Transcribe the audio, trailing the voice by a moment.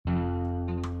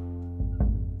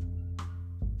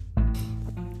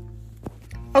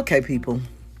Okay, people.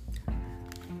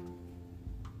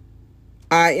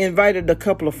 I invited a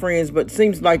couple of friends, but it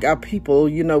seems like our people,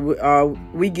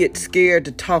 we get scared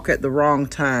to talk at the wrong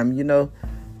time. We're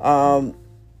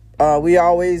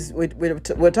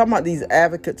talking about these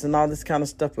advocates and all this kind of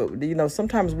stuff, but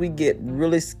sometimes we get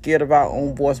really scared of our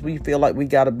own voice. We feel like we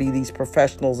got to be these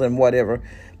professionals and whatever,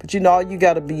 but all you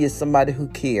got to be is somebody who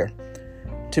care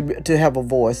to have a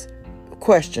voice.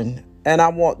 Question, and I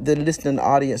want the listening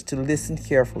audience to listen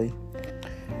carefully.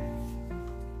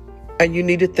 And you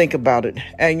need to think about it.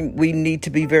 And we need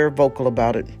to be very vocal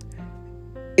about it.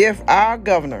 If our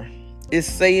governor is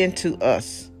saying to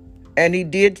us, and he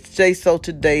did say so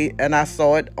today, and I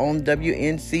saw it on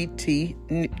WNCT,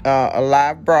 a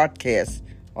live broadcast,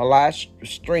 a live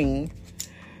stream.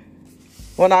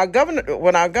 When our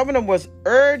governor was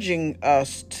urging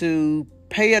us to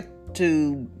pay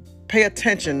attention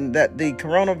that the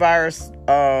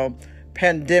coronavirus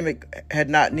pandemic had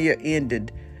not near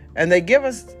ended, and they give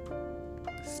us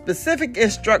specific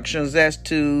instructions as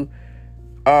to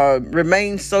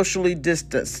remain socially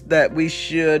distanced, that we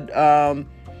should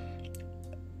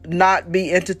not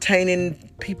be entertaining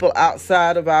people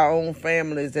outside of our own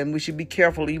families, and we should be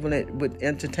careful even with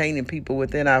entertaining people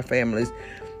within our families,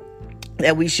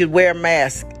 that we should wear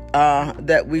masks,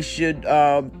 that we should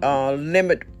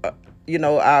limit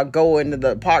our going to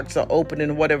the parks are open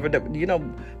and whatever, but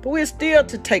we're still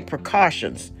to take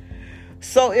precautions.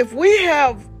 So if we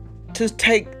have to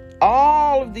take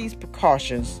all of these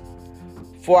precautions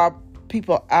for our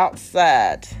people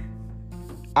outside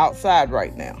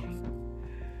right now,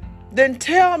 then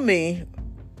tell me,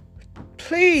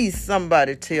 please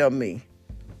somebody tell me,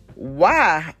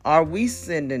 why are we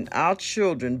sending our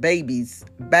children, babies,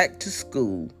 back to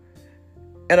school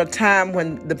at a time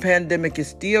when the pandemic is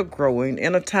still growing,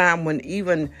 in a time when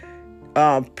even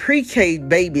pre-K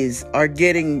babies are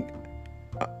getting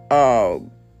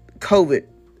COVID?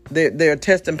 They're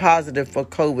testing positive for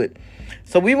COVID.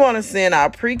 So we want to send our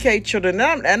pre-K children,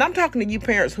 and I'm talking to you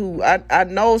parents who I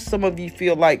know some of you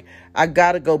feel like, I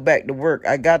got to go back to work.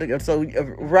 I got to go. So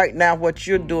right now what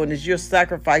you're doing is you're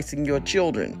sacrificing your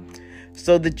children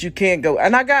so that you can go.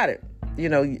 And I got it,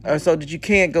 so that you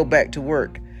can go back to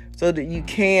work, so that you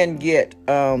can get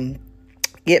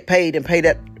paid and pay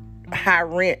that high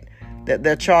rent that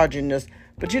they're charging us.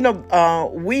 But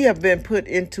we have been put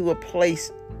into a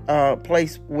place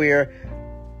where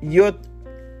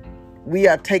we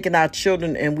are taking our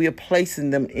children and we are placing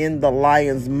them in the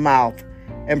lion's mouth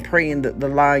and praying that the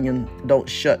lion don't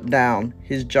shut down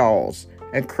his jaws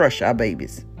and crush our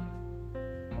babies.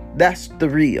 That's the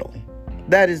real.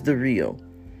 That is the real.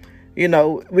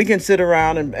 We can sit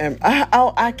around and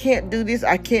I can't do this.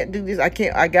 I can't do this.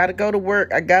 I got to go to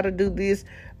work. I got to do this.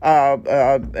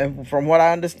 And from what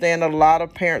I understand, a lot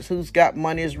of parents who's got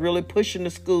money is really pushing the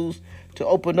schools to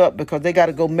open up because they got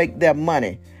to go make their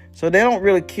money. So they don't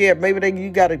really care. Maybe you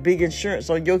got a big insurance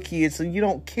on your kids, so you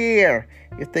don't care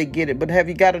if they get it. But have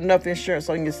you got enough insurance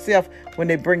on yourself when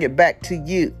they bring it back to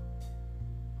you?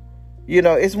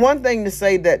 It's one thing to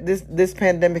say that this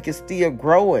pandemic is still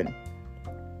growing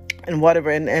and whatever,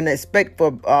 and expect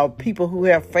for people who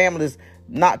have families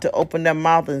not to open their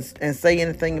mouth and say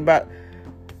anything about,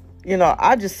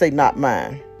 I just say not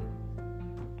mine.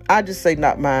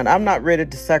 I'm not ready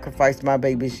to sacrifice my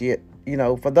babies yet.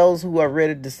 For those who are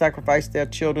ready to sacrifice their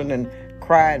children and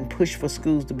cry and push for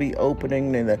schools to be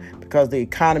opening because the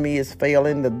economy is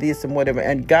failing, this and whatever.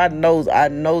 And God knows, I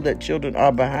know that children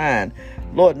are behind.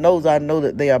 Lord knows, I know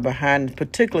that they are behind,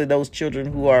 particularly those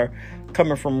children who are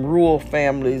coming from rural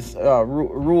families,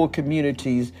 rural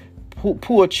communities,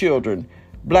 poor children,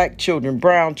 black children,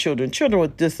 brown children, children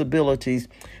with disabilities,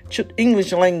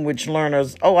 English language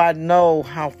learners. Oh, I know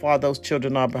how far those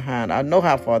children are behind. I know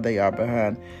how far they are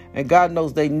behind. And God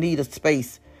knows they need a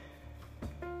space.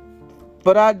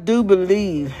 But I do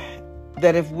believe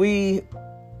that if we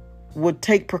would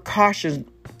take precautions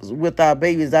with our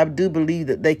babies, I do believe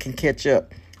that they can catch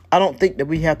up. I don't think that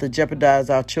we have to jeopardize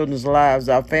our children's lives,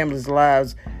 our families'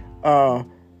 lives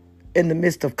in the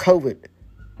midst of COVID.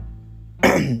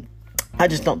 I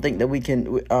just don't think that we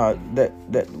can,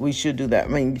 that we should do that. I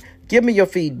mean, give me your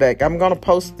feedback. I'm going to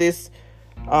post this.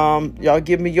 Y'all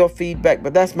give me your feedback,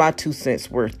 but that's my 2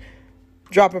 cents worth.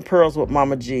 Dropping pearls with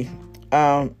Mama G.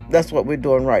 That's what we're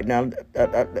doing right now.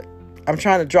 I'm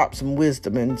trying to drop some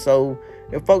wisdom. And so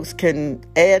if folks can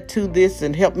add to this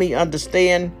and help me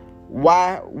understand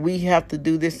why we have to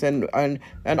do this, and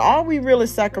are we really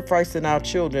sacrificing our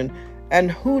children,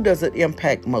 and who does it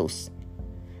impact most?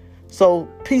 So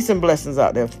peace and blessings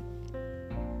out there.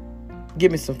 Give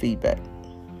me some feedback.